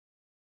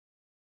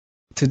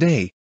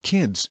Today,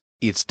 kids,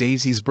 it's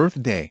Daisy's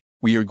birthday.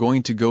 We are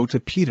going to go to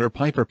Peter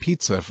Piper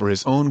Pizza for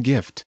his own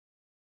gift.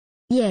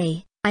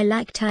 Yay, I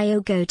like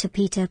Tayo go to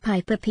Peter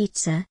Piper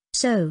Pizza,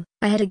 so,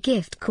 I had a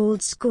gift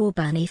called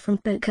Scotbunny from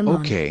Pokemon.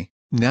 Okay,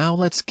 now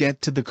let's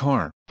get to the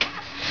car.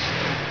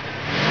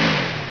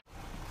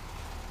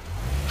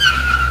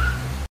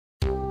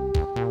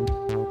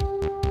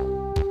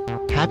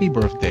 Happy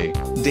birthday,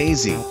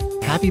 Daisy.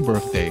 Happy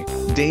birthday,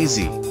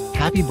 Daisy.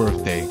 Happy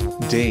birthday,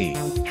 Day.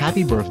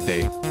 Happy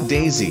birthday,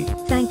 Daisy.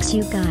 Thanks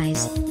you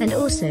guys, and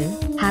also,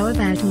 how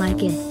about my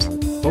gift?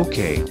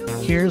 Okay,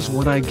 here's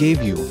what I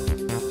gave you.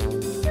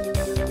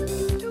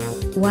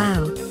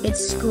 Wow,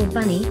 it's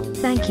Scotbunny,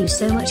 thank you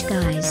so much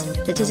guys,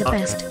 that is the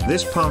best.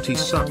 This party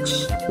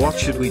sucks, what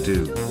should we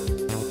do?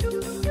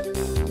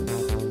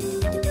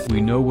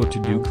 We know what to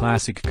do,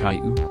 classic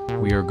Caillou.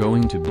 We are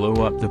going to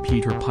blow up the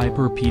Peter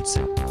Piper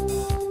Pizza.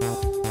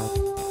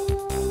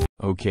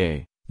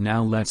 Okay,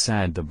 now let's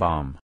add the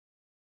bomb.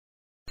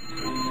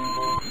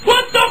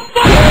 What the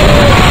fuck?!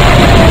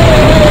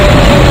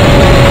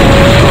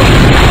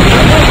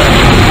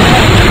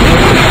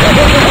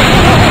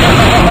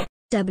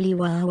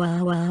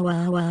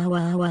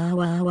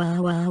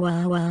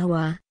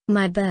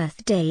 My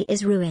birthday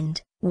is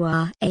ruined.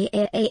 Wah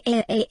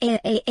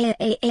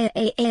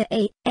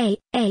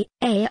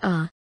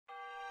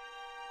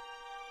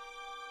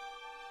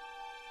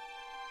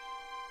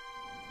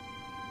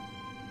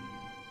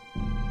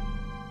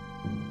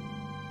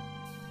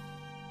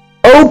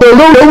Oh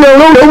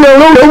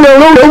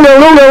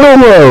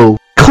no!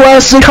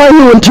 Classic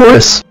Caillou and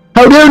Toris.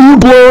 How dare you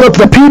blow up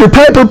the Peter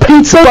Piper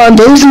Pizza on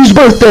Daisy's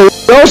birthday?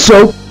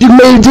 Also, you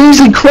made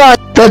Daisy cry.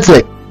 That's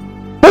it.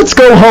 Let's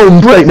go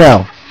home right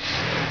now.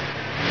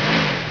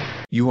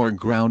 You are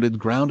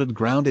grounded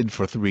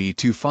for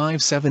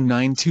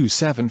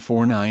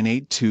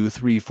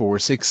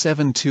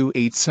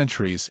 325792749823467228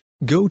 centuries.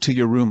 Go to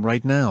your room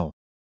right now.